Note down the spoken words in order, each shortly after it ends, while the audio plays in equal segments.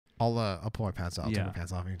I'll pull my pants off. I'll take my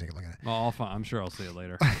pants off and you take a look at it. Well, I'm sure I'll see it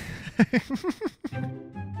later.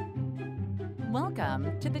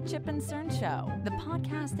 Welcome to the Chip and Cern Show, the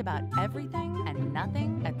podcast about everything and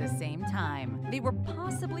nothing at the same time. They were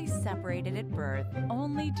possibly separated at birth,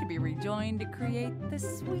 only to be rejoined to create the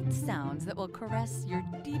sweet sounds that will caress your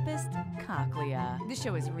deepest cochlea. The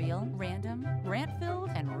show is real, random,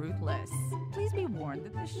 rant-filled, and ruthless. Please be warned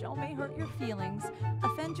that this show may hurt your feelings,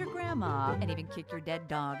 offend your grandma, and even kick your dead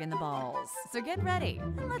dog in the balls. So get ready,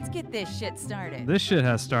 and let's get this shit started. This shit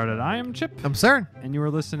has started. I am Chip. I'm Cern. And you are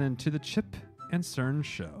listening to the Chip and Cern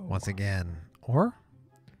Show. Once again. Or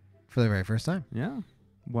for the very first time. Yeah.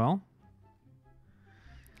 Well,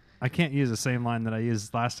 I can't use the same line that I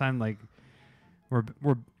used last time. Like,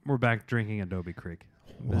 we're back drinking Adobe Creek.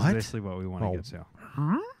 What? That's basically what we want to get to.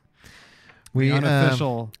 Huh?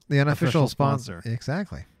 The unofficial sponsor.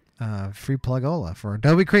 Exactly. Free plugola for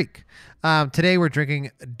Adobe Creek. Today we're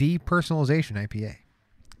drinking Depersonalization IPA.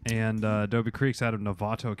 And Adobe Creek's out of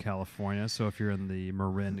Novato, California. So if you're in the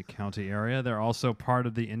Marin County area, they're also part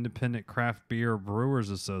of the Independent Craft Beer Brewers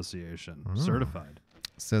Association, certified.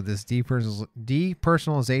 So this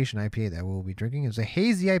depersonalization IPA that we'll be drinking is a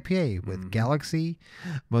hazy IPA with Galaxy,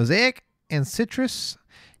 Mosaic, and Citrus.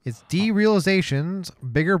 It's Derealization's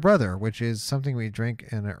bigger brother, which is something we drank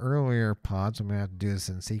in an earlier pod, so I'm going to have to do this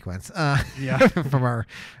in sequence from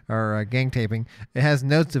our gang taping. It has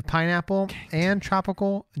notes of pineapple and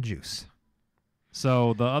tropical juice.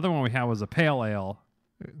 So the other one we had was a pale ale.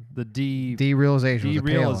 The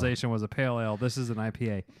Derealization was a pale ale. This is an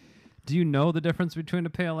IPA. Do you know the difference between a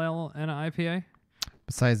pale ale and an IPA?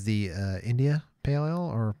 Besides the India pale ale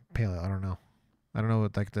or pale ale? I don't know. I don't know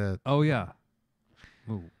what like the... Oh, yeah.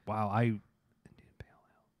 Ooh, wow, Indian pale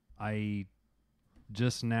ale. I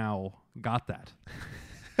just now got that.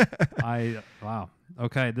 Wow.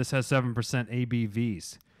 Okay, this has 7%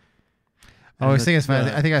 ABVs. I was thinking it's fine.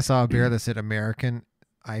 I think I saw a beer that said American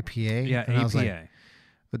IPA. Yeah, and APA.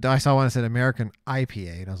 But I saw one that said American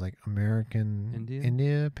IPA, and I was like, American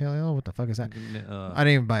India pale ale? What the fuck is that? I didn't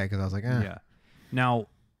even buy it because I was like, eh. Yeah. Now,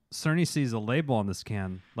 Cerny sees a label on this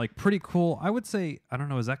can, like pretty cool. I would say, I don't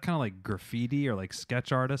know, is that kind of like graffiti or like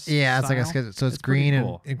sketch artist? Yeah, it's style? like a sketch. So it's green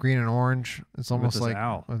cool. and green and orange. It's almost like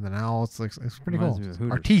with an owl. It's like it's pretty cool.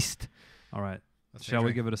 Artiste. All right, shall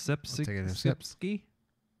we give it a sip? Take it a sip. Ski.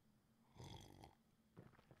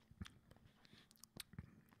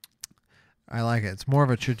 I like it. It's more of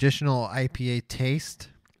a traditional IPA taste.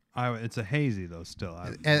 It's a hazy though. Still,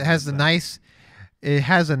 it has a nice. It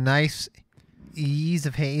has a nice ease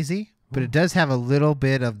of hazy, but it does have a little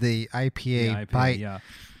bit of the IPA bite. Yeah.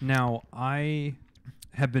 Now, I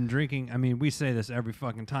have been drinking, I mean, we say this every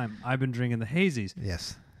fucking time. I've been drinking the hazies.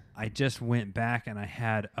 Yes. I just went back and I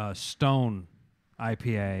had a Stone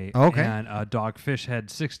IPA and a Dogfish Head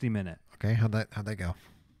 60 minute. Okay, how'd that go?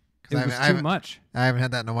 It was too much. I haven't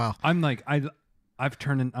had that in a while. I'm like, I've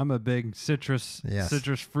turned in, I'm a big citrus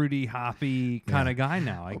fruity, hoppy kind of guy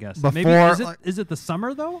now, I guess. Before, maybe, is it the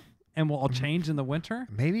summer though? And will all change in the winter?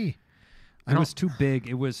 Maybe. It was too big.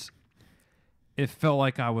 It felt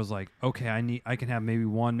like I was like, okay, I can have maybe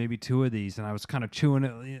one, maybe two of these, and I was kind of chewing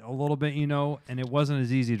it a little bit, and it wasn't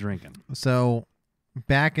as easy drinking. So,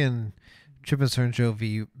 back in Chip and Cern Show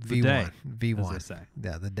V1, as they say.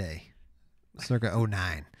 Yeah, the day, circa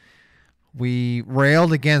 09, we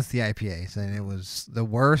railed against the IPA, saying it was the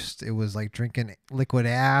worst. It was like drinking liquid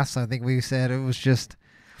ass. I think we said it was just.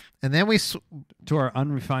 And then we... to our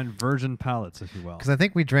unrefined virgin palates, if you will. Because I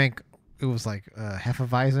think we drank... It was like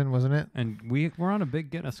Hefeweizen, wasn't it? And we were on a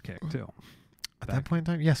big Guinness kick, too. At that point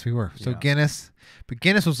in time? Yes, we were. So Guinness... But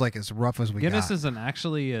Guinness was like as rough as we Guinness got. isn't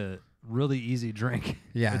actually a really easy drink.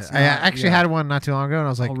 Yeah. I actually had one not too long ago, and I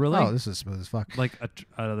was like, oh, this is smooth as fuck. Like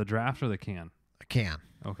out of the draft or the can? A can.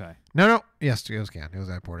 Okay. No. Yes, it was can.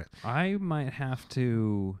 I poured it. I might have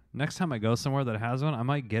to... Next time I go somewhere that has one, I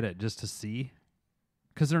might get it just to see...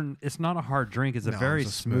 Because it's not a hard drink. It's a very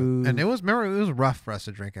smooth. And it was rough for us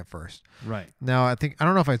to drink at first. Right. Now, I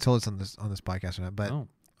don't know if I told this on this podcast or not, but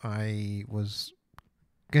I was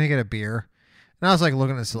going to get a beer. And I was like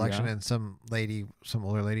looking at the selection and some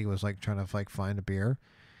older lady was like trying to like find a beer.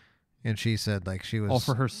 And she said like she was... Oh,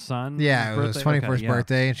 for her son? Yeah, it was his 21st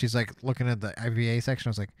birthday. And she's like looking at the IPA section.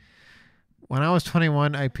 I was like, when I was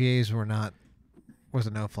 21, IPAs was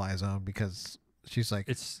a no-fly zone because... She's like,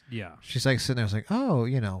 she's like sitting there, it's like, oh,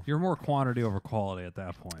 you're more quantity over quality at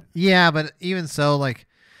that point. Yeah, but even so, like,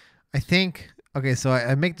 I think, okay, so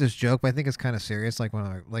I make this joke, but I think it's kind of serious. Like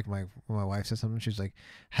when my wife says something, she's like,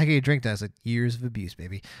 how can you drink that? It's like years of abuse,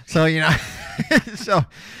 baby. So,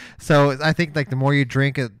 so I think like the more you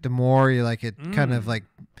drink it, the more you like it kind of like,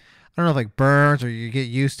 don't know if like burns or you get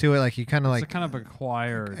used to it. Like you kind of like It's a kind of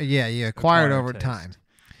acquired. yeah, you acquire it over taste. time.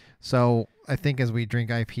 So I think as we drink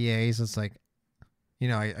IPAs, it's like,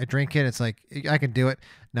 I drink it. It's like I can do it.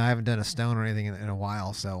 Now I haven't done a stone or anything in a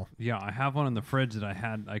while. So Yeah, I have one in the fridge that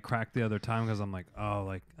I cracked the other time because I'm like, oh,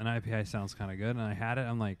 like an IPA sounds kind of good, and I had it.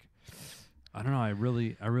 I'm like, I don't know. I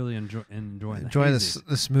really enjoy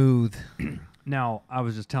the smooth. Now I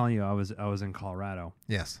was just telling you, I was in Colorado.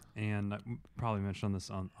 Yes. And I probably mentioned this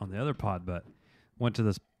on the other pod, but went to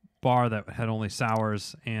this bar that had only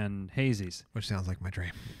sours and hazies. Which sounds like my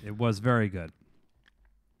dream. It was very good.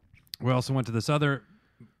 We also went to this other.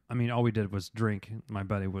 I mean, all we did was drink. My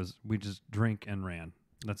buddy we just drink and ran.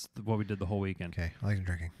 That's what we did the whole weekend. Okay, I like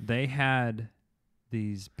drinking. They had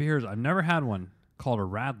these beers. I've never had one called a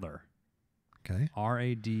Radler. Okay.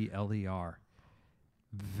 Radler.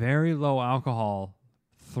 Very low alcohol,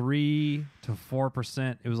 3 to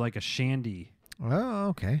 4%. It was like a shandy. Oh,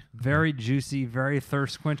 okay. Very juicy, very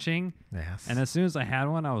thirst quenching. Yes. And as soon as I had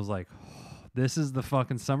one, I was like, this is the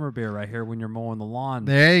fucking summer beer right here when you're mowing the lawn.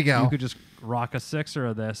 There you go. You could just rock a sixer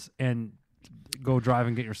of this and go drive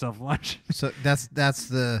and get yourself lunch. So that's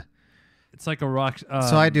the. It's like a rock.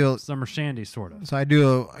 So I do summer shandy sort of. So I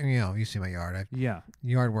do. You see my yard. Yeah.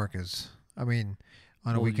 Yard work is. I mean,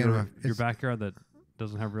 on a weekend, your backyard that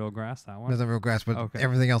doesn't have real grass. That one doesn't have real grass, but okay.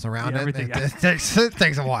 everything else around it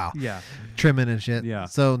takes a while. Yeah. Trimming and shit. Yeah.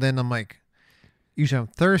 So then I'm like, usually I'm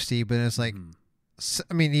thirsty, but it's like.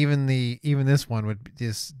 I mean, even this one would be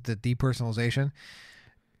the depersonalization,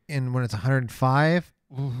 and when it's 105,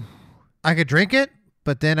 I could drink it,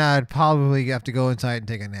 but then I'd probably have to go inside and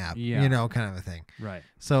take a nap. Yeah. Kind of a thing. Right.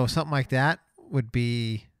 So something like that would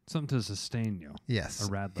be something to sustain you. Yes.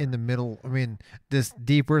 A Radler. In the middle. I mean, this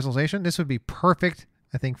depersonalization, this would be perfect,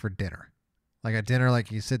 I think, for dinner. Like a dinner,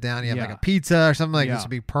 like you sit down, you have like a pizza or something like this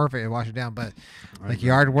would be perfect. Wash it down, but like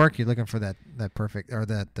yard work, you're looking for that perfect or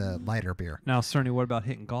that lighter beer. Now, Cerny, what about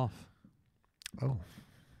hitting golf? Oh,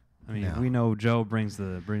 I mean, we know Joe brings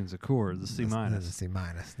the Coors, the C minus, the C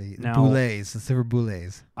minus, the now, Boulets, the silver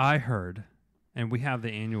Boulets. I heard, and we have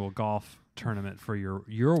the annual golf tournament for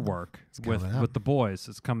your work with the boys.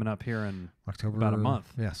 It's coming up here in October, about a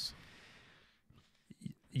month. Yes.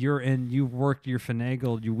 You worked, you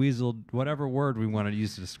finagled, you weaseled, whatever word we want to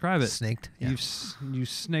use to describe it. Snaked. Yeah. You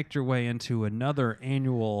snaked your way into another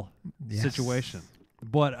annual situation,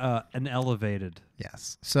 but an elevated.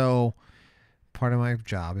 Yes. So part of my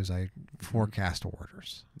job is I forecast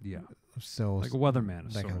orders. Yeah. So like a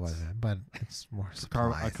weatherman, like a weatherman, but it's more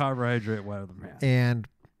a carbohydrate weatherman. And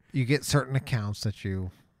you get certain accounts that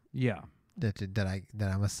you that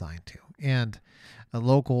I'm assigned to, and a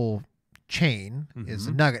local chain is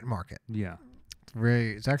a nugget market. Yeah.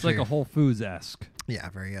 It's actually like a Whole Foods-esque. Yeah,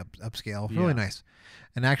 very upscale. Really nice.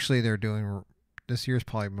 And actually they're doing this year's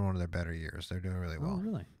probably been one of their better years. They're doing really well.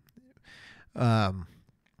 Oh, really?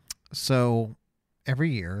 So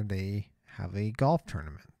every year they have a golf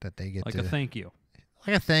tournament that they get like to a thank you.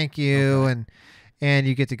 Like a thank you and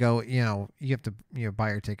you get to go, you have to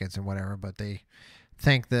buy your tickets and whatever, but they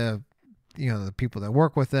thank the people that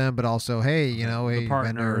work with them, but also, hey, the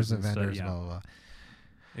partners, the vendors, blah, blah, blah.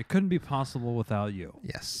 It couldn't be possible without you.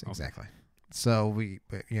 Yes, exactly. So we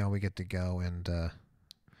get to go and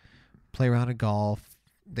play around at golf.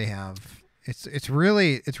 They have it's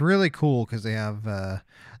really cool because they have the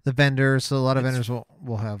vendors. So a lot of vendors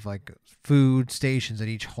will have like food stations at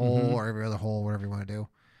each hole or every other hole, whatever you want to do.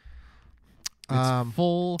 It's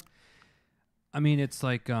full. I mean, it's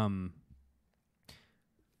like when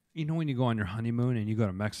you go on your honeymoon and you go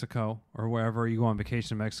to Mexico or wherever you go on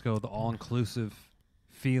vacation in Mexico, the all-inclusive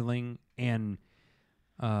feeling, and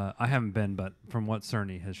I haven't been, but from what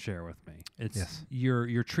Cerny has shared with me, it's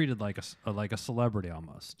you're treated like a celebrity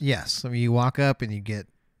almost. Yes, I mean you walk up and you get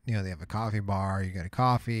they have a coffee bar, you get a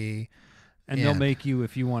coffee, and they'll make you,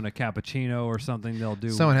 if you want a cappuccino or something, they'll do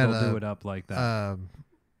it up like that.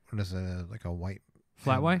 What is it, like a white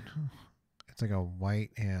flat white? It's like a white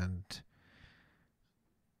and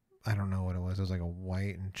I don't know what it was. It was like a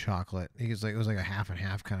white and chocolate. It was like a half and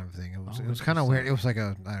half kind of thing. It was kind of weird. It was like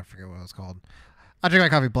I forget what it was called. I drink my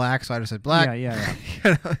coffee black, so I just said black. Yeah.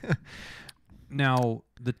 Now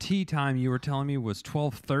the tea time you were telling me was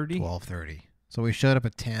 12:30. 12:30. So we showed up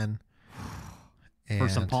at 10. For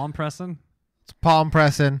some palm pressing. It's palm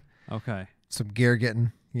pressing. Okay. Some gear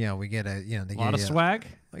getting. We get a they lot of swag.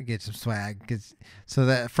 I get some swag. So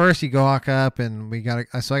that first you walk up and I got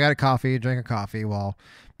a coffee, drink a coffee while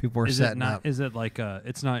people were setting up. Is it like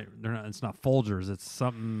it's not Folgers, it's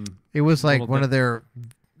something. It was like one of their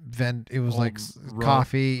it was like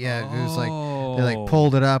coffee. Yeah. It was like they like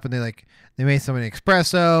pulled it up and they made somebody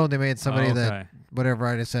espresso. They made somebody that whatever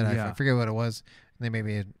I just said. I Yeah. forget what it was. And they made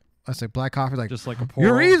me, I said black coffee. Like, Just like a pour.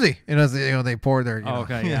 you're easy. And as they poured their, Oh,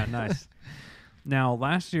 okay, yeah, nice. Now,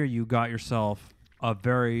 last year you got yourself a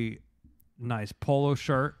very nice polo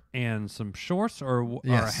shirt and some shorts or a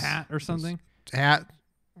Yes. hat or something. hat,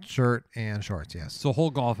 shirt, and shorts. Yes. So a whole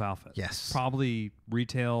golf outfit. Yes. Probably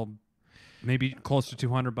retail, maybe close to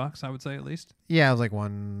 $200, I would say at least. Yeah, it was like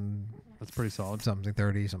one That's pretty solid. something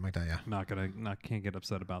 30, something like that. Yeah. Can't get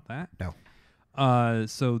upset about that. No.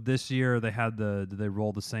 So this year did they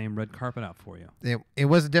roll the same red carpet out for you? It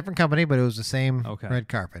was a different company, but it was the same Okay. red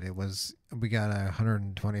carpet. We got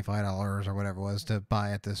 $125 or whatever it was to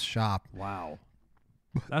buy at this shop. Wow.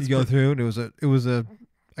 That's You go through, and it was a.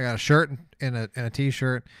 I got a shirt and a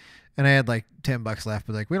t-shirt, and I had like $10 left.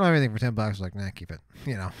 But like, we don't have anything for $10. I was like, nah, keep it.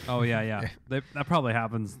 You know. Oh yeah. That probably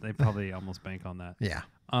happens. They probably almost bank on that. Yeah.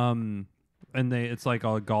 And it's like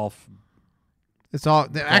all golf. It's all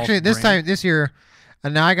actually brand. this year,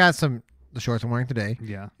 and now I got the shorts I'm wearing today,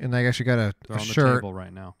 Yeah. and I actually got They're a on the shirt table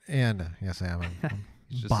right now. and yes, I am. I'm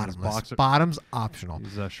He's just in his bottomless. boxer- Bottoms optional.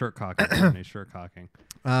 He's shirt cocking. He's shirt cocking.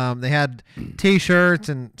 They had t-shirts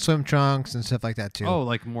and swim trunks and stuff like that too. Oh,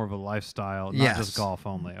 like more of a lifestyle, not Yes. just golf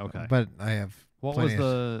only. Okay. But I have what plenty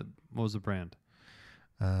was the brand?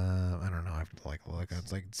 I don't know. I have to look.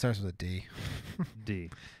 It's like it starts with a D. D.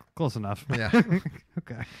 Close enough. Yeah.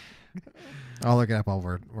 Okay. I'll look it up while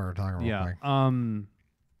we're talking real Yeah. quick.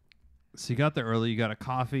 So you got there early. You got a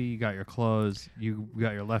coffee. You got your clothes. You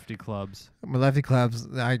got your lefty clubs. My lefty clubs.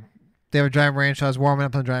 They have a driving range. So I was warming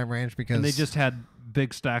up on the driving range because And they just had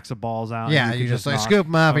big stacks of balls out. yeah, and you could just like knock. scoop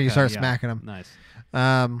them up and you Okay, start yeah. smacking them. Nice.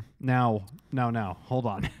 Um, Now, hold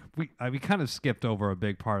on. We kind of skipped over a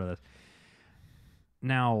big part of this.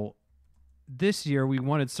 Now, this year we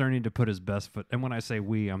wanted Cerny to put his best foot, and when I say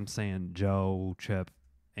we, I'm saying Joe, Chip,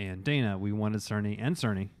 and Dana. We wanted Cerny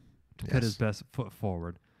to put his best foot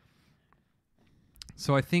forward.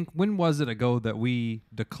 So I think, when was it ago that we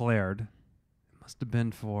declared? It must have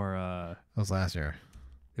been for. that was last year.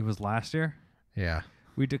 It was last year. Yeah.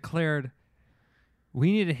 We declared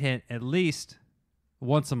we need to hit at least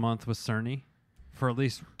once a month with Cerny for at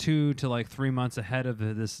least 2 to like 3 months ahead of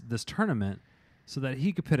this tournament, so that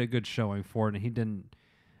he could put a good showing for it, and he didn't.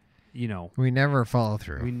 We never follow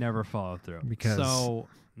through. We never followed through Because- so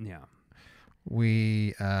yeah.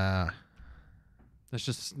 We That's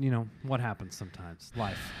just, what happens sometimes.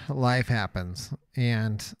 Life. life happens.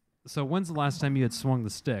 And So when's the last time you had swung the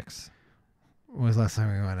sticks? when was the last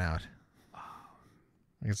time we went out?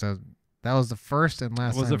 I guess that was the first and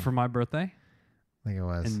last Was time. it for my birthday I think it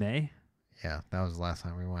was. in May? Yeah, that was the last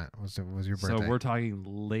time we went. Was your birthday? So we're talking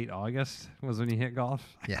late August was when you hit golf?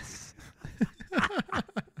 yes.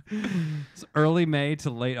 It's early May to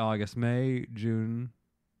late August. May, June,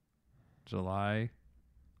 July.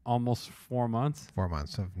 Almost 4 months 4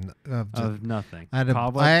 months of nothing. I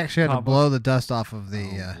actually had to blow the dust off of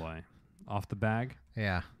the boy. Off the bag.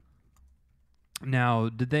 yeah. Now,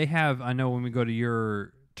 did they have? I know when we go to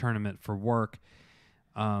your tournament for work,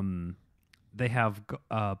 they have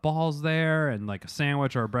balls there and like a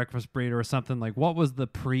sandwich or a breakfast burrito or something. Like, what was the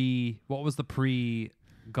pre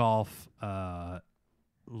golf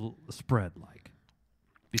spread like?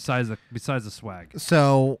 Besides the swag,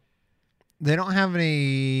 So they don't have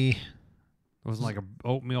any. it wasn't like a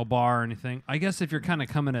oatmeal bar or anything. I guess if you're kind of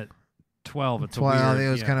coming at 12, it's 12. weird. It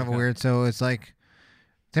was kind of weird. So it's like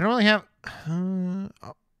they don't really have.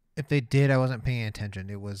 If they did, I wasn't paying attention.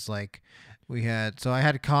 It was like we had. So I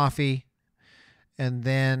had coffee, and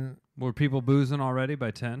then Were people boozing already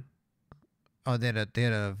by 10? they had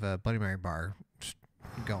a Bloody Mary bar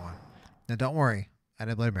going. Now don't worry, I had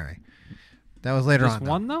a Bloody Mary. That was later Just on.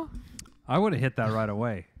 one though? I would have hit that right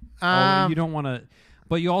away. Though. You don't want to,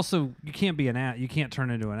 but you can't be an ass. You can't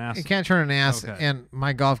turn into an ass. You can't turn an ass, Okay. and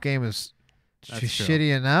my golf game is That's true.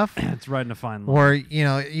 shitty enough. It's right in a fine line. Or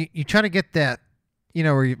you try to get that,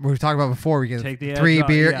 where we talked about before. We get Take the 3 edge off,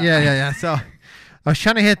 beer. yeah. Yeah. So I was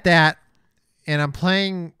trying to hit that, and I'm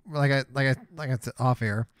playing like I said off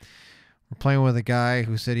air. We're playing with a guy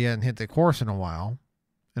who said he hadn't hit the course in a while,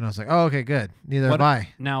 and I was like, oh, okay, good. Neither have I.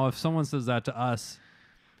 Now, if someone says that to us,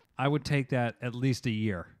 I would take that at least a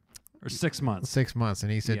year or 6 months. 6 months,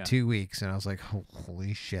 and he said Yeah. 2 weeks, and I was like,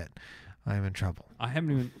 holy shit, I'm in trouble.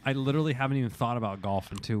 I literally haven't even thought about golf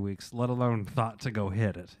in 2 weeks, let alone thought to go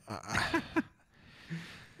hit it.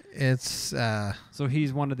 It's So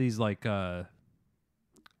he's one of these like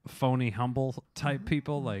phony humble type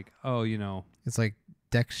people, like, it's like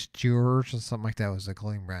Dextures or something like that was the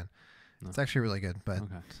clothing brand. No. It's actually really good, but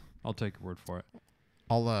okay, I'll take your word for it.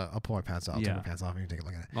 I'll pull my pants off. I'll Yeah. take my pants off and you can take a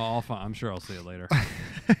look at it. Well, I'm sure I'll see it later.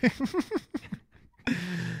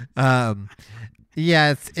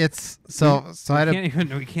 Yeah, it's so I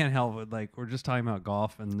had we can't help it. Like we're just talking about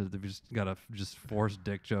golf, and we just gotta just force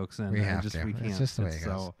dick jokes in. We have just to. we can't. It's just the way it goes.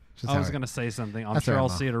 So Just I was how it- gonna say something. I'm That's sure all I'll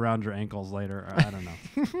right, see it around your ankles later. I don't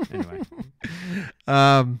know.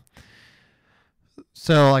 Anyway,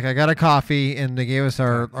 So like I got a coffee and they gave us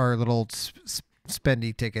our little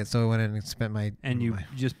spendy ticket. So I went in and spent my you my-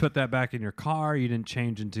 just put that back in your car. You didn't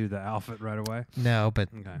change into the outfit right away. no, but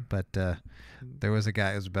Okay. there was a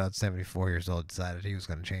guy who was about 74 years old decided he was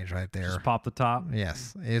going to change right there. Just pop the top.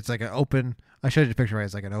 Yes, it's like an open. I showed you the picture right.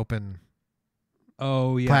 It's like an open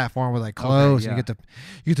Oh yeah. platform with like clothes. yeah. And you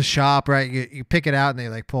get to shop right. You pick it out and they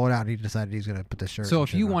like pull it out. And he decided he's going to put the shirt. So and if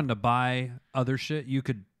shit you on. wanted to buy other shit, you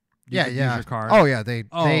could. yeah, use yeah. your card. Oh yeah, they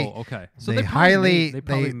okay. So they they highly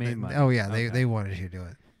probably made money. Oh yeah, Okay. they wanted you to do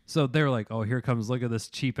it. So they were like, "Oh, here comes look at this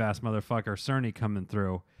cheap ass motherfucker, Cerny coming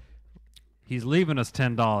through. He's leaving us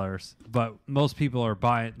 $10, but most people are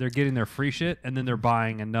buying. They're getting their free shit, and then they're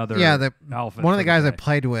buying another outfit. One of the for guys I day.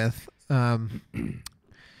 played with,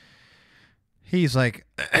 he's like,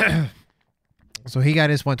 so he got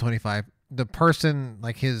his 125. The person,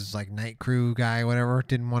 like his like night crew guy, whatever,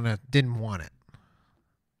 didn't want it.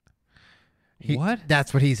 What?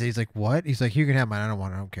 That's what he said. He's like, what? He's like, you can have mine. I don't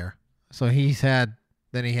want it. I don't care. So he had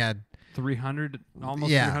 300,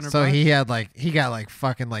 almost yeah. 300. So bucks? he got like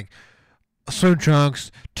fucking like swim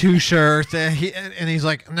trunks, 2 shirts, and he's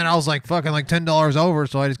like, and then I was like fucking like $10 over,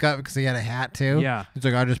 so I just got because he had a hat too. Yeah. He's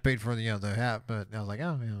like, I just paid for the hat, but I was like,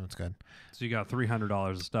 oh yeah, that's good. So you got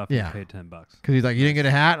 $300 of stuff. Yeah. And you paid $10. Because he's like, you didn't get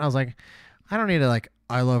a hat, and I was like, I don't need a like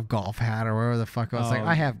I love golf hat or whatever the fuck. I was like, Oh,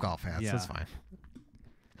 I have golf hats. yeah. That's fine.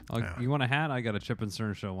 Yeah. You want a hat? I got a Chip and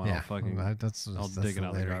Cern show one. Yeah, I'll fucking. that's I'll that's dig it out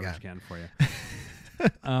of the later we garbage got. can for you.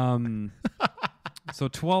 So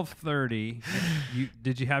 12:30.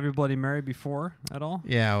 Did you have your Bloody Mary before at all?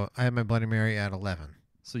 Yeah, I had my Bloody Mary at 11.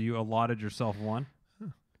 So you allotted yourself one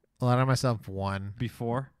A lot of myself one.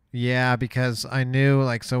 before. Yeah, because I knew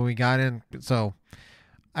like so we got in so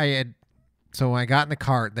when I got in the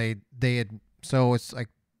cart they had so it's like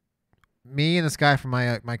me and this guy from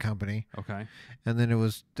my company Okay. and then it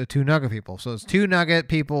was the 2 Nugget people. So it's 2 Nugget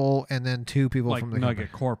people and then 2 people Like from the Nugget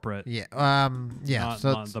company. corporate. Yeah. Yeah. Not, So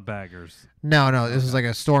not it's- the baggers. no, this is Okay.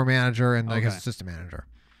 like a store manager and like Okay. a assistant manager.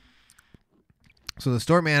 So the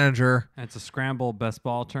store manager And it's a scramble best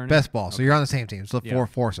ball tourney. best ball. So you're on the same team. So Yeah.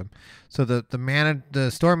 foursome. So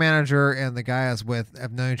the store manager and the guy I was with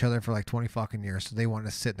have known each other for like 20 fucking years. So they wanted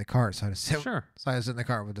to sit in the cart. So I had to sit. Sure. So I was in the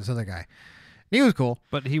cart with this other guy. And he was cool.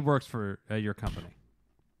 But he works for your company.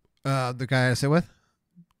 The guy I sit with?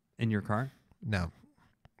 In your car? No.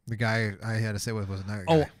 The guy I had to sit with was another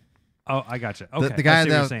Oh, guy. Oh, I got you. Okay. the guy I see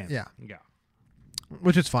what that you're saying. yeah. Yeah.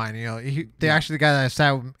 Which is fine. You know, Yeah. actually the guy that I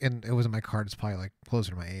sat with, and it was in my cart. It's probably like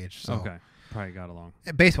closer to my age. So Okay. Probably got along.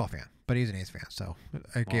 a baseball fan, but he's an A's fan. So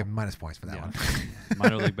I gave him Well, minus points for that yeah. one.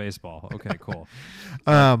 Minor league baseball. Okay, cool.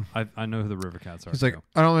 Um, I know who the River Cats are. He's like, too.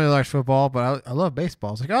 I don't really like football, but I love baseball.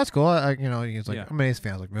 I was like, oh, that's cool. He's like, Yeah. I'm an A's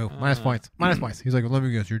fan. I was like, no, minus Uh. points. Minus points. He's like, well, let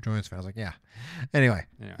me guess, you're a Giants fan. I was like, yeah. Anyway,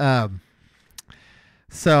 Yeah.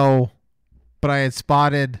 so, but I had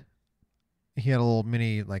spotted, he had a little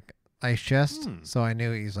mini like ice chest, so I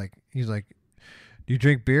knew he's like, do you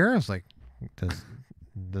drink beer? I was like,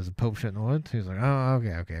 does the Pope shit in the woods? He's like, oh,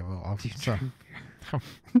 okay. Well,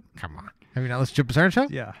 come on. Have you not listened to Chip and Cern show?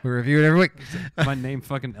 Yeah. We review it every week. My name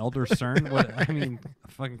fucking Elder Cern. What? I mean,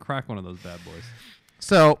 fucking crack one of those bad boys.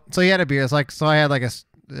 So he had a beer. It's like, so I had like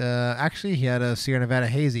actually he had a Sierra Nevada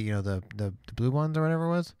hazy, you know, the blue ones or whatever it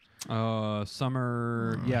was.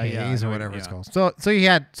 Summer. Yeah. Haze I or know, whatever it's yeah.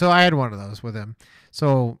 called. So I had one of those with him.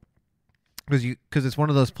 So because it's one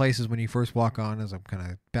of those places when you first walk on, as I'm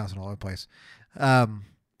kind of bouncing all over the place,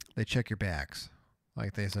 they check your bags.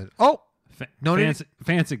 Like they said, oh, no need.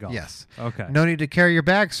 Fancy golf. Yes. Okay. No need to carry your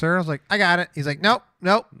bag, sir. I was like, I got it. He's like, nope.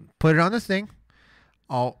 Put it on this thing.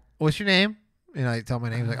 What's your name? And I tell my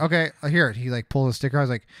name. He's like, okay, here it. He like pulls a sticker. I was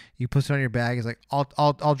like, you put it on your bag. He's like,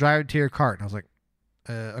 I'll drive it to your cart. And I was like,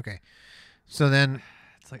 okay. So then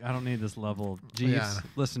It's like I don't need this level. Jeeves, Yeah.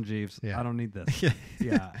 listen, Jeeves. Yeah. I don't need this. Yeah.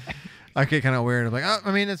 Yeah. I get kind of weird. I'm like, oh,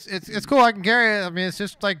 I mean, it's cool. I can carry it. I mean, it's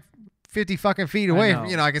just like 50 fucking feet away. know.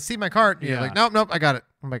 You know, I can see my cart. You're Yeah. like, nope, I got it.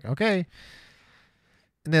 I'm like, okay.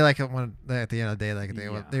 And they like at the end of the day, like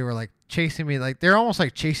they were like chasing me, like they're almost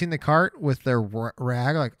like chasing the cart with their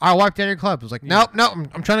rag. Like, I'll wipe down your clubs. I was like, Yeah. nope,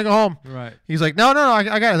 I'm trying to go home. Right. He's like, no, I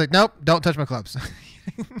got it. I was like, nope, don't touch my clubs.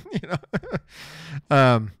 You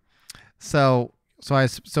know. So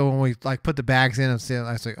when we like put the bags in, I was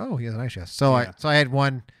like, oh, he has an ice chest. So Yeah. I had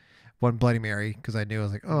one Bloody Mary because I knew I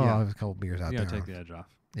was like, oh, Yeah. I have a couple beers out You there. gotta take the edge off.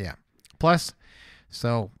 Yeah. Plus,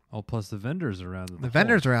 so Oh, plus the vendors around. the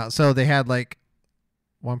vendors are out. So they had like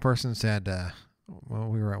one person said, well,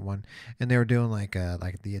 we were at one, and they were doing like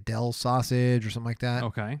the Adele sausage or something like that.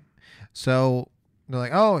 Okay. So they're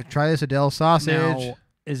like, oh, try this Adele sausage. Now,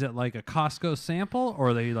 is it like a Costco sample, or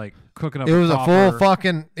are they like cooking up? It was a full proper-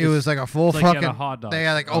 fucking. It was like a full like you had fucking. a hot dog. They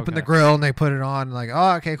had like opened the Okay. grill and they put it on. Like,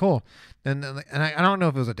 oh, okay, cool. And I don't know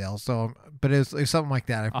if it was Adele, but it was something like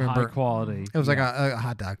that. I A remember high quality. it was like yeah. a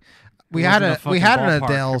hot dog. We It had wasn't we fucking had an ballpark,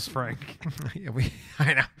 Adele's. Frank. Yeah,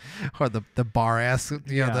 I know, or the bar ass, know,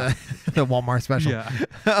 Yeah. the Walmart special. Yeah.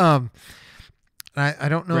 I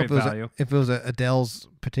don't know Great if it was value. if it was Adele's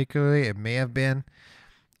particularly. It may have been,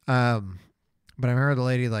 but I remember the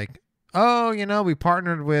lady like, oh, we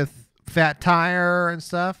partnered with Fat Tire and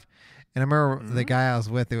stuff. And I remember the guy I was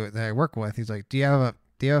with that I work with. He's like, do you have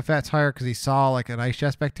a Fat Tire? Because he saw like an ice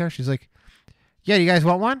chest back there. She's like, yeah, you guys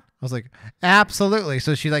want one? I was like, absolutely.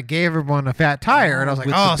 So she like gave everyone a Fat Tire, and I was like,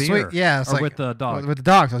 With oh, the sweet, beer. yeah. It's Or like with the dog. with the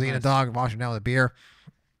dog. So I was eating a Nice. dog and washing it down with a beer,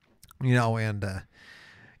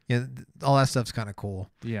 and all that stuff's kind of cool.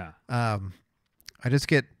 Yeah. I just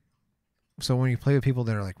get so when you play with people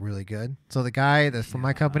that are like really good. So the guy that's from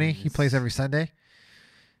my company, he plays every Sunday,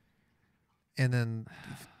 and then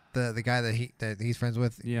the guy that he's friends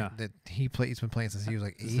with, Yeah. that he's been playing since he was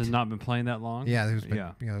like This 8. has not been playing that long. Yeah, he's been,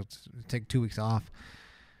 Yeah. take 2 weeks off.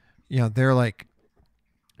 They're like,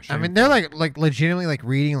 I mean, Shameful. they're like legitimately like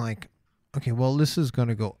reading like, okay, well, this is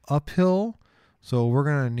gonna go uphill, so we're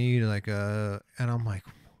gonna need like and I'm like,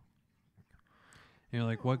 You're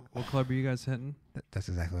like, what club are you guys hitting? that's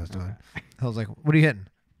exactly what I was doing. Okay. I was like, what are you hitting?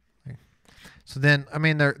 So then, I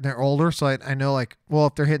mean, they're older, so I know like, well,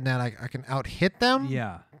 if they're hitting that, I can out hit them.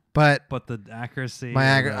 Yeah. But But the accuracy.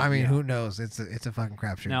 I mean, yeah. who knows? It's a fucking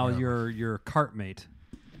crapshoot. Now bro. your cart mate,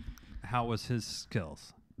 how was his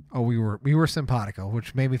skills? Oh, we were simpatico,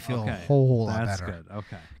 which made me feel Okay. a whole lot That's better. good.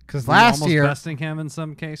 Okay. Because Were you last almost year, besting him in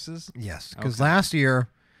some cases. yes, because Okay. last year,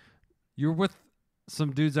 You were with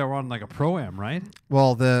some dudes that were on like a pro-am, right?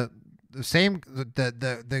 well, the same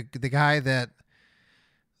the guy that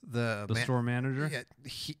the Store manager, yeah,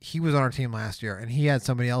 he was on our team last year, and he had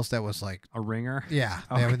somebody else that was like, a ringer. yeah,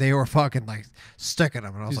 Okay. they were fucking like sticking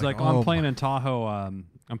him, and I was He's like, oh, I'm playing in Tahoe.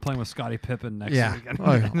 I'm playing with Scottie Pippen next yeah. weekend.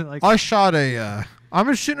 Oh, Like, I shot I've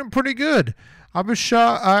been shooting pretty good. I've been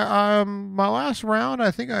shot. My last round,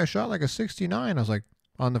 I think I shot like a 69. I was like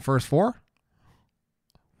on the first 4.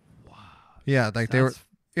 wow. Yeah, like they were. That's-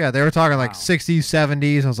 Yeah, they were talking like Wow. 60s,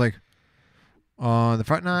 70s. I was like, the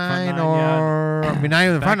front nine, nine, or I mean, not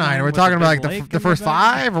even the Back front nine. nine We're with talking the about like big lake the in first the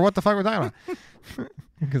back? 5, or what the fuck we're talking about?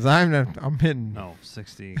 Because I'm hitting. No,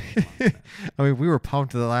 60. I mean, we were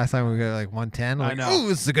pumped the last time we got like 110. I Like, know. oh,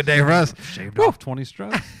 this is a good day for us. Shaved Woo. off 20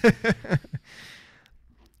 strokes.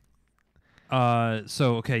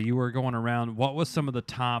 So okay, you were going around. What was some of the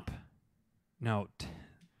top? Now,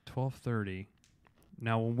 12:30.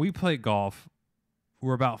 Now, when we play golf,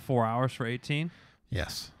 we're about 4 hours for 18.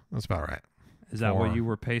 Yes, that's about right. Is that what 4. you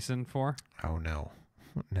were pacing for? Oh no.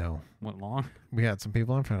 Went long. We had some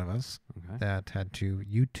people in front of us Okay. that had to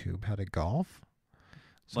YouTube how to golf.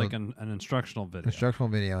 So Like an instructional video. instructional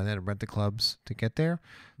video, and they had to rent the clubs to get there.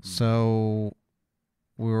 Mm. So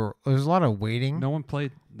there's a lot of waiting. No one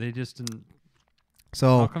played. They just didn't. How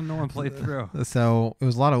So come no one played through? so it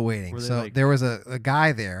was a lot of waiting. Were they So like- there was a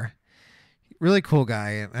guy there, really cool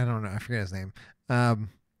guy. And I don't know, I forget his name. I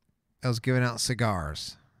was giving out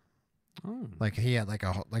cigars. Oh. Like he had like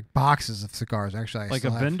boxes of cigars. Actually, I Like a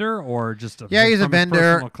still have- vendor or just a Yeah, he's a from his vendor.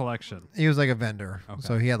 personal collection. He was like a vendor. Okay.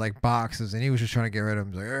 So he had like boxes, and he was just trying to get rid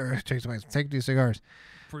of them. He's like, take these cigars.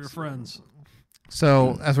 For your friends.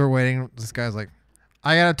 So as we're waiting, this guy's like,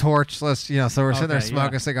 I got a torch. Let's, so we're sitting there Okay,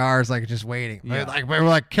 smoking yeah. cigars, like just waiting. Yeah. Like we were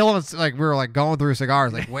like killing us, like we were like going through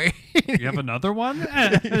cigars, like waiting. You have another one?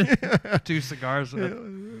 2 cigars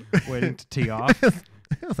waiting to tee off.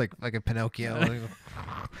 It was like a Pinocchio.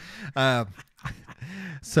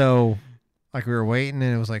 So like we were waiting,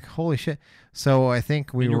 and it was like, holy shit. So I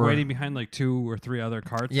think we And you're were waiting behind like 2 or 3 other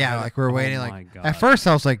carts. Yeah, ahead? like we were Oh waiting. my Like God. at first,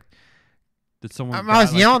 I was like, Did someone? I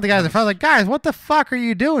was yelling at the guys in front, like, guys, what the fuck are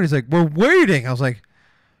you doing? He's like, we're waiting. I was like,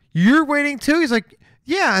 you're waiting too? He's like,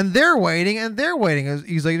 yeah, and they're waiting, and they're waiting.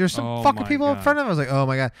 He's like, there's some Oh fucking my people in God. front of him. I was like, oh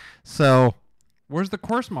my God. So, Where's the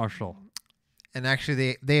course marshal? and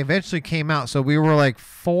actually they eventually came out. So we were like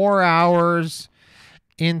 4 hours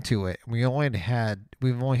into it. We've only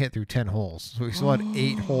hit through 10 holes. So we still had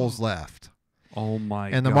 8 holes left. Oh my!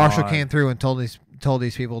 And the God. marshal came through and told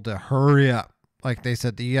these people to hurry up. Like they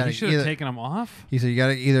said, you You gotta should have either, taken them off. he said you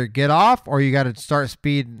gotta either get off or you gotta start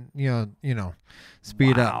speed,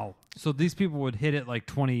 speed up. Wow. So these people would hit it like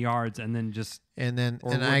 20 yards and then just And then,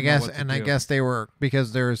 Or and wouldn't I know guess, what to and I do. guess they were,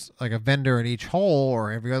 because there's like a vendor in each hole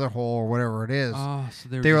or every other hole or whatever it is. oh, so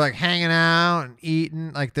They were like hanging out and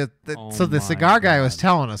eating, like Oh so the my cigar guy was God.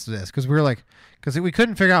 telling us this because we were like, because we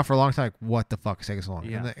couldn't figure out for a long time like, what the fuck is taking so long.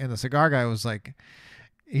 Yeah. And the cigar guy was like,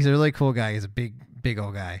 he's a really cool guy. He's a big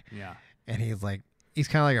old guy, yeah, and he's like, he's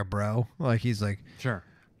kind of like a bro. Like he's like, sure.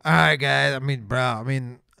 all right, guys. I mean, bro. I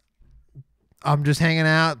mean, I'm just hanging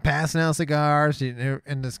out, passing out cigars.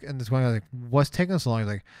 And this one guy's like, what's taking so long? He's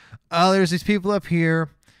like, oh, there's these people up here.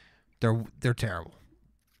 They're terrible.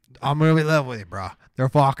 I'm gonna be level with you, bro. They're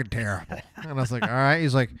fucking terrible. And I was like, all right.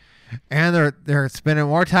 He's like, and they're spending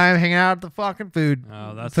more time hanging out at the fucking food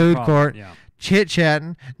Oh, that's the food problem. court, Yeah. chit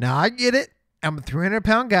chatting. Now I get it. I'm a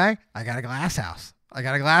 300-pound guy. I got a glass house. I'm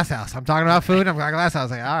talking about food. I've got a glass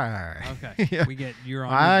house. Like, all right. Okay. Yeah. We get you're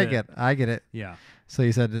on. I your bit. I get it. Yeah. So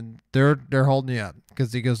he said they're holding you up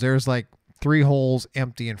because he goes, there's like 3 holes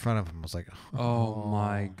empty in front of him. I was like, Oh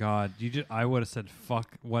my God! I would have said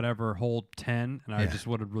fuck whatever. Hold 10, and I Yeah. just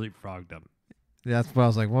would have leapfrogged them. that's what I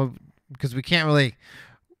was like. Well, because we can't really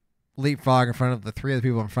leapfrog in front of the 3 other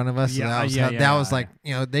people in front of us. So that was like,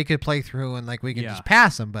 you know, they could play through and like we could Yeah. just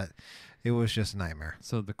pass them, but it was just a nightmare.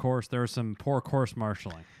 So there was some poor course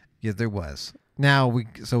marshaling. Yeah, there was. Now we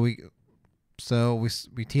teed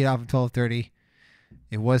off at 12:30.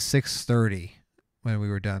 It was 6:30 when we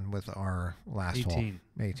were done with our last hole.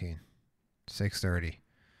 18. 6:30.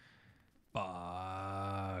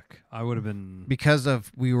 Fuck! I would have been. Because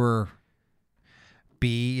of we were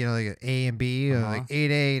B, you know, like A and B, like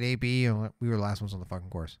 8A and 8B, and we were the last ones on the fucking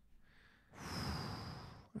course.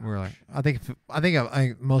 We were like, I think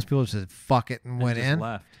most people just said fuck it and went just in,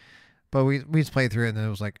 left. but we just played through it, and then it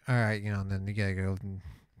was like, all right, you know, and then you gotta go and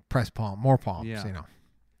press more palms, Yeah. you know.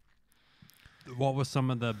 What was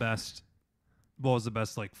the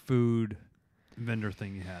best like food vendor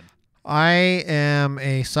thing you had? I am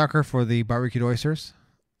a sucker for the barbecued oysters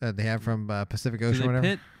that they have from Pacific Ocean, Do or they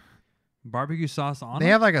whatever. put barbecue sauce on They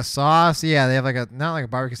them? have like a sauce, yeah. They have like not like a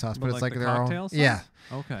barbecue sauce, but it's like the their cocktail own. sauce? Yeah.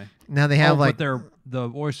 Okay. Now they have like but the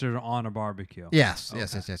oysters are on a barbecue. yes, Okay.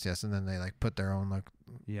 yes, and then they like put their own like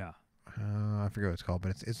Yeah. I forget what it's called,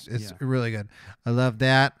 but it's Yeah. really good. I love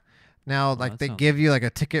that. Now like that they sounds give you like a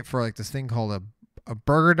ticket for like this thing called a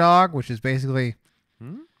burger dog, which is basically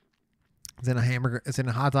it's in a hamburger. It's in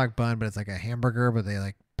a hot dog bun, but it's like a hamburger, but they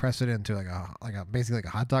like press it into like a basically like a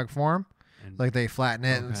hot dog form. And Like they flatten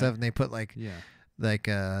it and Okay. stuff, and they put like yeah. they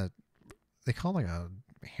call it like a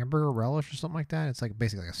hamburger relish or something like that. It's like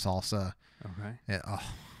basically like a salsa. Okay. Yeah,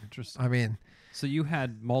 Interesting. I mean, So you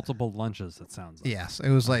had multiple lunches. It sounds like. yes, it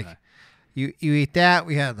was like Okay. you eat that.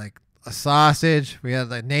 We had like a sausage. We had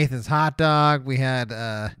like Nathan's hot dog. We had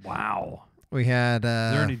Wow. Is there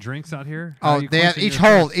there any drinks out here? How are you they have quenching each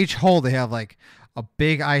your hole. thirst? Each hole they have like a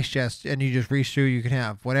big ice chest, and you just reach through. You can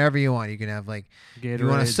have whatever you want. You can have like if you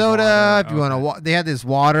want a Gatorade, soda. water. If you want Okay. they had this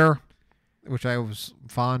water, which I was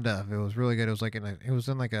fond of. It was really good. It was like it was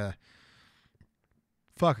in like a.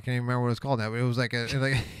 Fuck, I can't even remember what it's called now. But it was like it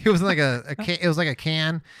was like a can, it was like a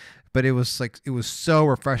can, but it was so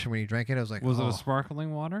refreshing when you drank it. It was like Was it oh. a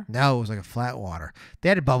sparkling water? No, it was like a flat water. They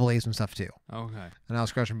had bubblies and stuff too, Okay. and I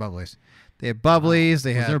was crushing bubblies. They had bubblies.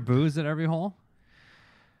 They Was had there booze at every hole?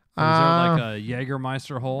 Or was there like a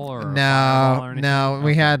Jägermeister hole or a Fireball or anything? no.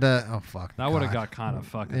 We Okay. had oh fuck. That would have God. got kind of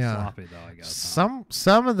fucking Yeah. sloppy though. I guess. huh?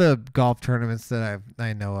 Some of the golf tournaments that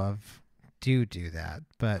I know of do that,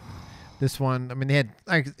 but this one, I mean, they had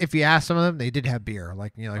like if you ask some of them, they did have beer,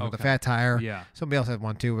 like you know, like with the Okay. Fat Tire. Yeah. Somebody else had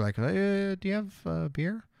one too. We're like, do you have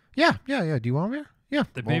beer? Yeah. Do you want beer? Yeah.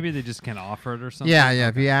 Maybe they just can't offer it or something. Yeah.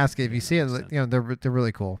 If Okay. you ask it, if Yeah, you see it, that makes you know, they're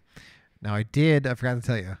really cool. Now I forgot to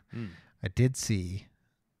tell you, Mm. I did see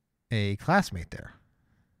a classmate there.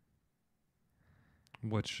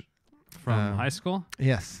 Which from high school?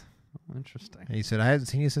 Yes. Oh, interesting. And he said, I haven't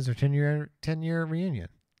seen you since our 10-year reunion.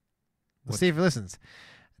 Let's see if he listens.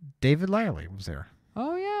 David Lyerly was there.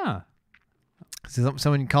 Oh yeah. So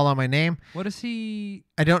someone called out my name. What is he?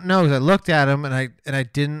 I don't know because I looked at him and I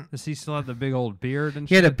didn't. Does he still have the big old beard and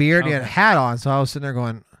He had a shit? beard. He had a Okay. hat on. So I was sitting there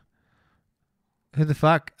going, "Who the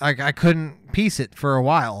fuck?" I couldn't piece it for a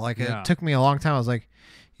while. Like Yeah. it took me a long time. I was like,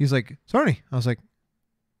 he was like, "Tourney." I was like,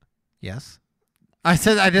 "Yes." I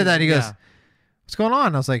said I did that. And he goes, Yeah. "What's going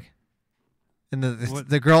on?" I was like, and What-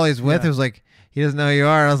 the girl he's with Yeah. was like, "He doesn't know who you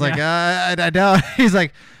are." I was like, I don't. He's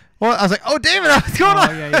like, "Well," I was like, "Oh, David, what's going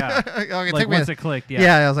on?" yeah. Okay, it Like took me once it clicked, yeah.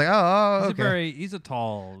 yeah. I was like, "Oh, He's okay." he's a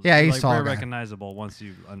tall. Yeah, he's like, tall very guy. recognizable once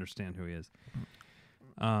you understand who he is.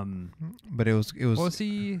 But it was Was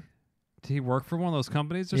he? Did he work for one of those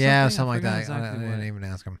companies or yeah, something? something like I that. forgot exactly I what. didn't even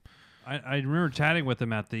ask him. I remember chatting with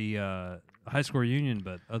him at the high school reunion,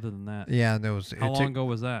 but other than that, Yeah, there was. how long ago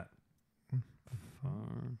was that?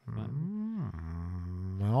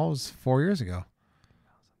 Well, it was 4 years ago.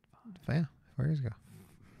 Yeah, 4 years ago.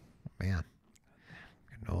 Man.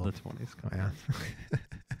 The 20s. Man.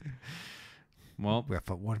 Well, We got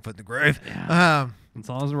to put one foot in the grave. yeah. As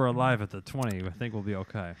long as we're alive at the 20, I think we'll be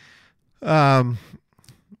okay.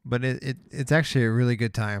 But it's actually a really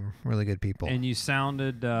good time. Really good people. And you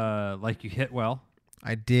sounded like you hit well.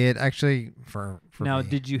 I did actually for Now, me.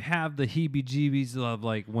 did you have the heebie-jeebies of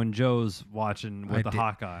like when Joe's watching with the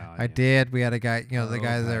Hawkeye on? I you? did. We had a guy, the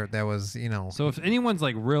guy Okay. there that was, So if anyone's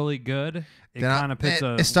like really good, it then kind of puts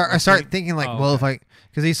I start thinking like, well, if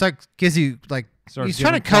because he's like gives you like Starts he's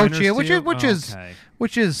trying to giving coach you, pointers which to is okay.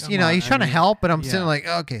 which is Come you know on, he's I trying to mean, help, but I'm yeah. sitting like,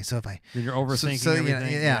 okay, so if I Then you're overthinking so,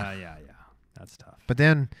 everything. yeah. Yeah. That's tough. But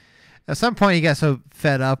then at some point he got so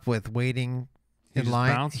fed up with waiting He in just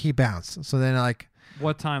line, bounced? he bounced. So then like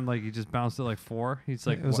What time? Like he just bounced at like 4. He's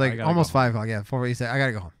like, it was "Well, I like gotta almost go home." 5 o'clock. Yeah, 4. He said I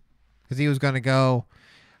gotta go home because he was gonna go.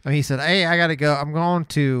 I mean, he said, hey, I gotta go. I'm going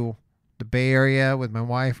to the Bay Area with my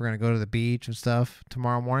wife. We're gonna go to the beach and stuff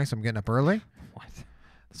tomorrow morning. So I'm getting up early. What?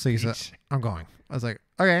 So he said, Beach. I'm going. I was like,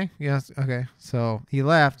 okay, yes, okay. So he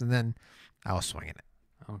left, and then I was swinging it.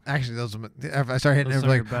 Okay. Actually, I started hitting Those it. are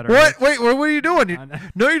Like, your better what? hits. Wait, what are you doing? I know.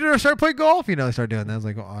 No, you're gonna start playing golf. I started doing that. I was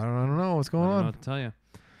like, I don't know what's I going don't know on. what to tell you.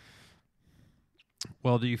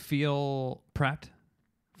 Well, do you feel prepped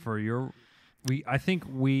for your? I think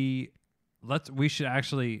we should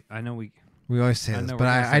actually. I know we We always say I this, know but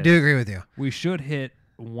we're gonna I say do this. agree with you. we should hit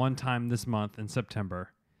one time this month in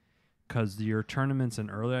September, because your tournament's in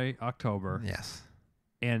early October, Yes.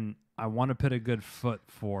 and I want to put a good foot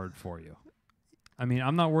forward for you. I mean,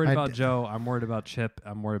 I'm not worried about Joe. I'm worried about Chip.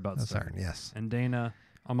 I'm worried about That's Cern. Cern, yes. And Dana.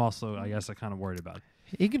 I'm also, I guess, kind of worried about.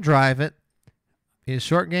 He can drive it. His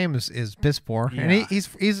short game is piss poor, and Yeah.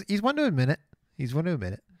 he's one to admit it. He's one to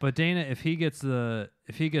admit it. But Dana, if he gets turned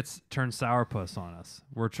sourpuss on us,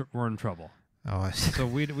 we're in trouble. Oh, So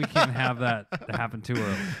we can't have that happen too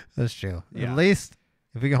early. that's true. Yeah. At least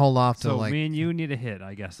if we can hold off to So like me and you need a hit,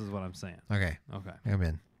 I guess is what I'm saying. okay, Okay, I'm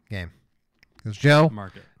in game. Because Joe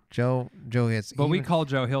mark it. hits. But we even- call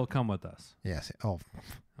Joe. He'll come with us. yes. Oh,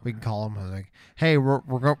 we can call him. I was like, hey, we're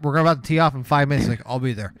about to tee off in 5 minutes. Like, I'll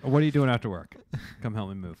be there. What are you doing after work? Come help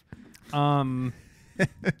me move.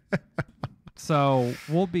 So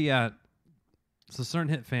we'll be at. So Cern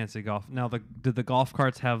hit fancy golf. Now, did the golf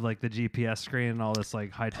carts have like the GPS screen and all this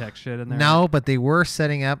like high tech shit in there? No, but they were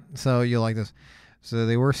setting up. So you'll like this. So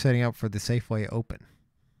they were setting up for the Safeway Open.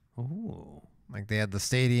 Ooh. Like they had the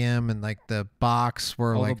stadium and like the box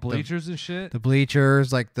where All like the bleachers and shit. the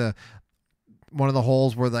bleachers, like one of the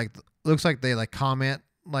holes where like looks like they like comment,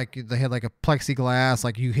 like they had like a plexiglass,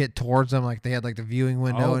 like you hit towards them, like they had like the viewing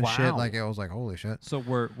window Oh, and shit. wow. Like it was like holy shit. So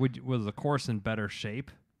was the course in better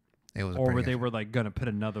shape, It was. or pretty were good. they were like gonna put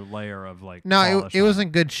another layer of like? No, polish it on was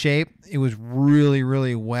in good shape. It was really,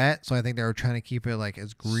 really wet, so I think they were trying to keep it like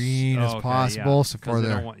as green as Okay, possible. yeah, So 'cause for they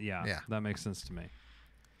their, don't want- yeah, yeah. that makes sense to me.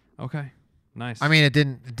 Okay, nice. I mean, it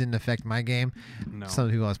didn't affect my game. no. Some of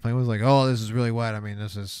the people I was playing was like, "Oh, this is really wet." I mean,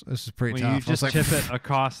 this is pretty When tough. you I was just like, chip it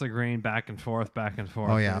across the green, back and forth, back and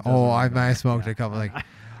forth. Oh it yeah. doesn't Oh, really I matter. smoked Yeah. a couple. Like,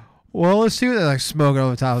 well, let's see what they like smoke it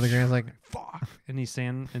over the top of the green. It's like, fuck. Any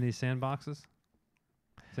sand boxes?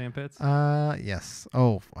 Sand pits? yes.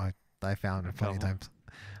 Oh, I found it plenty of Couple. times.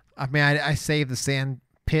 I mean, I saved the sand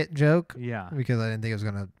pit joke Yeah. because I didn't think it was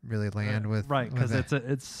gonna really land with right, because with it.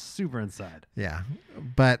 it's super inside. Yeah,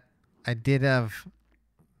 but I did have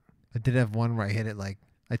one where I hit it like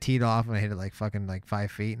I teed off and I hit it like fucking like 5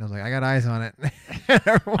 feet and I was like, I got eyes on it.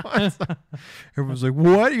 Everyone's like,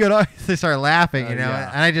 what? You got eyes? They started laughing, you know,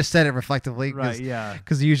 yeah. and I just said it reflectively, Right, yeah.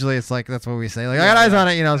 because usually it's like that's what we say, like I Yeah, got eyes yeah. on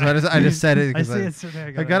it, you know. So I just said it I because see it sitting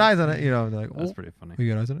there. I got eyes on it, you know. They're like, That's oh, pretty funny.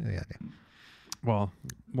 you got eyes on it, yeah, Well,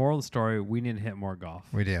 moral of the story: we need to hit more golf,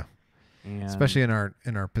 we do, and especially in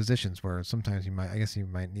our positions where sometimes you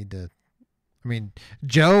might need to. I mean,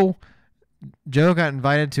 Joe got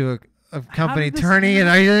invited to a company, did this Tourney, and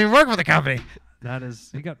I didn't even work for the company. that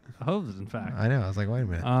is he got hosed. In fact, I know. I was like, wait a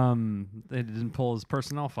minute. they didn't pull his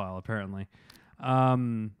personnel file apparently.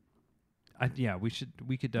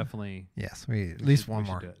 We could definitely Yes, at least one we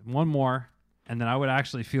should more. do it. One more, and then I would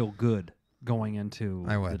actually feel good going into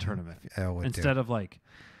I would the tournament I would instead of like,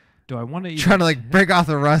 do I want to trying to like break off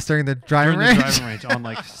the rust during the driving during the range. driving range on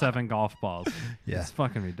like 7 golf balls? Yeah. It's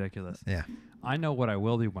fucking ridiculous. Yeah, I know what I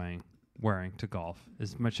will be wearing to golf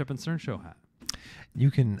is my Chip and Cern show hat. you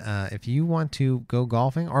can if you want to go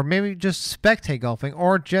golfing, or maybe just spectate golfing,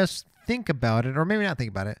 or just think about it, or maybe not think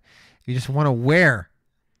about it. You just want to wear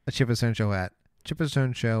a Chip and Cern show hat.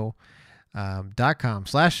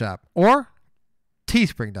 chipandcernshow.com/shop or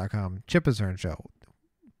teespring.com, Chip and Cern Show.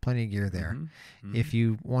 Plenty of gear there. If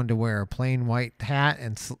you wanted to wear a plain white hat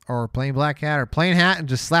or a plain black hat or plain hat and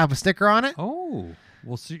just slap a sticker on it. Oh,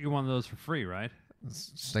 we'll shoot you one of those for free, right?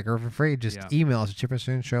 Sticker for free. Just email us at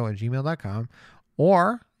chipandcernshow@gmail.com,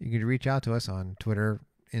 or you can reach out to us on Twitter,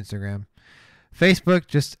 Instagram, Facebook.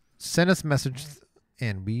 Just send us a message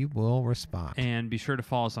and we will respond. And be sure to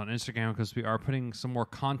follow us on Instagram because we are putting some more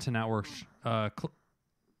content out. We're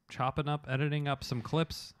chopping up, editing up some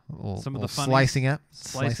clips, some of the funnies,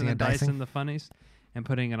 slicing and dicing the funnies, and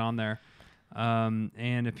putting it on there.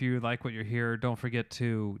 And if you like what you hear, don't forget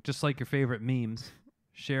to, just like your favorite memes,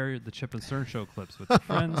 share the Chip and Cern Show clips with your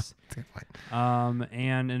friends.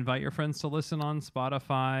 And invite your friends to listen on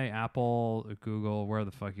Spotify, Apple, Google, where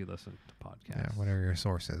the fuck you listen to podcasts. Yeah, whatever your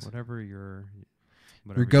source is. Whatever your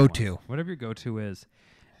go-to. Whatever your go-to is.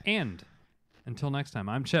 And until next time,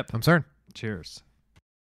 I'm Chip. I'm Cern. Cheers.